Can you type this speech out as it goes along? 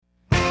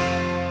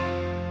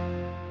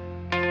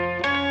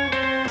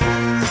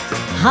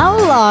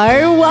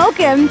Hello,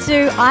 welcome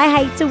to I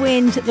Hate to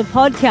Whinge, the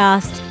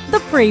podcast, the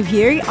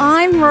preview.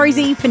 I'm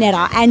Rosie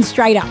Panetta, and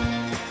straight up,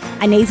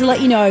 I need to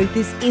let you know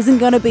this isn't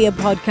going to be a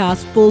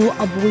podcast full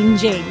of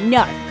whinging.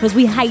 No, because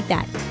we hate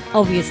that,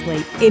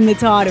 obviously, in the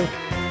title.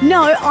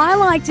 No, I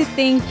like to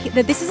think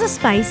that this is a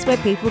space where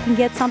people can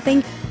get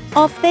something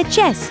off their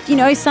chest,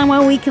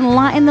 somewhere we can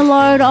lighten the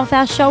load off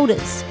our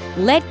shoulders,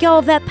 let go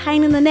of that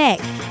pain in the neck,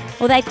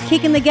 or that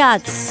kick in the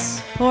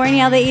guts, or any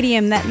other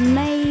idiom that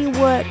may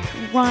work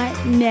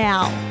right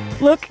now.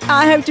 Look,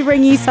 I hope to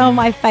bring you some of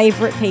my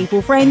favourite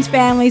people, friends,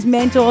 families,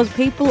 mentors,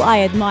 people I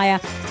admire,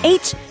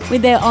 each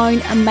with their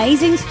own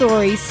amazing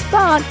stories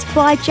sparked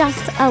by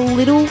just a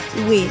little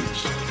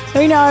whinge.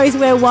 Who knows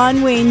where one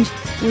whinge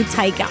will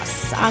take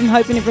us? I'm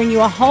hoping to bring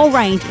you a whole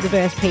range of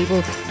diverse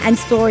people and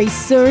stories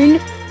soon.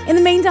 In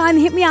the meantime,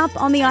 hit me up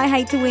on the I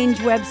Hate to Whinge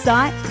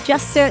website.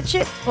 Just search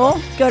it or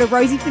go to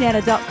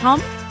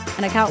rosiepanetta.com,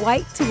 and I can't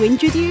wait to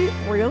whinge with you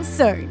real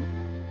soon.